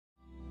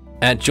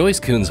At Joyce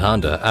Koons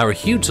Honda, our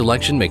huge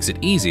selection makes it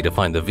easy to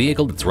find the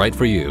vehicle that's right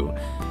for you.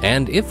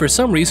 And if for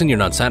some reason you're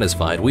not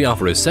satisfied, we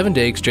offer a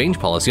 7-day exchange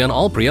policy on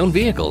all pre-owned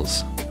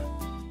vehicles.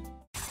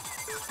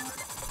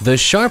 The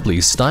sharply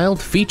styled,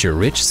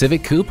 feature-rich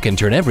Civic Coupe can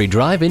turn every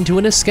drive into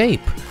an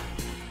escape.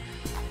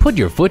 Put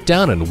your foot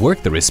down and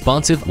work the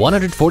responsive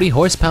 140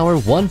 horsepower,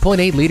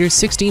 1.8-liter,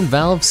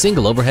 16-valve,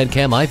 single overhead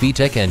cam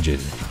iVTEC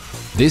engine.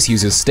 This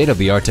uses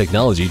state-of-the-art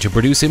technology to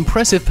produce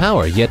impressive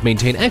power yet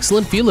maintain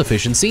excellent fuel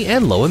efficiency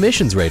and low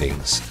emissions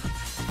ratings.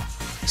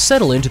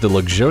 Settle into the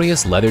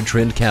luxurious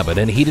leather-trimmed cabin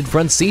and heated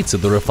front seats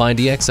of the refined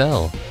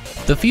EXL.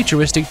 The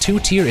futuristic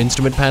 2-tier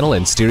instrument panel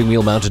and steering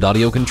wheel mounted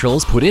audio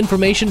controls put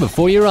information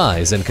before your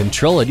eyes and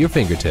control at your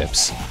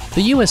fingertips.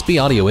 The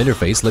USB audio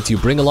interface lets you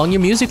bring along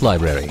your music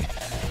library.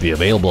 The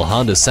available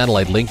Honda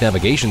Satellite Link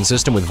navigation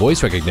system with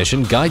voice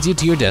recognition guides you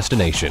to your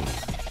destination.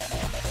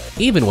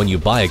 Even when you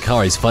buy a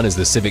car as fun as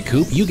the Civic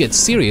Coupe, you get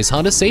serious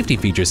Honda safety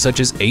features such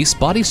as ACE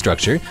body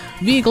structure,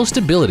 vehicle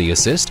stability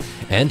assist,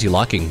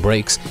 anti-locking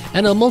brakes,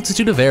 and a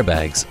multitude of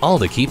airbags, all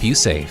to keep you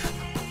safe.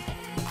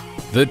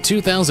 The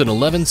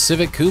 2011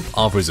 Civic Coupe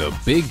offers a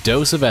big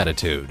dose of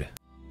attitude.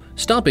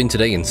 Stop in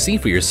today and see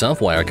for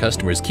yourself why our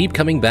customers keep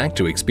coming back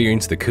to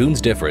experience the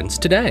Koons difference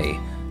today.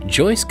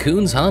 Joyce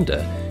Koons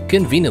Honda,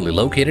 conveniently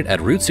located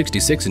at Route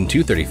 66 and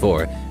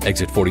 234,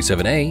 exit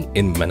 47A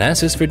in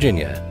Manassas,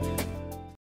 Virginia.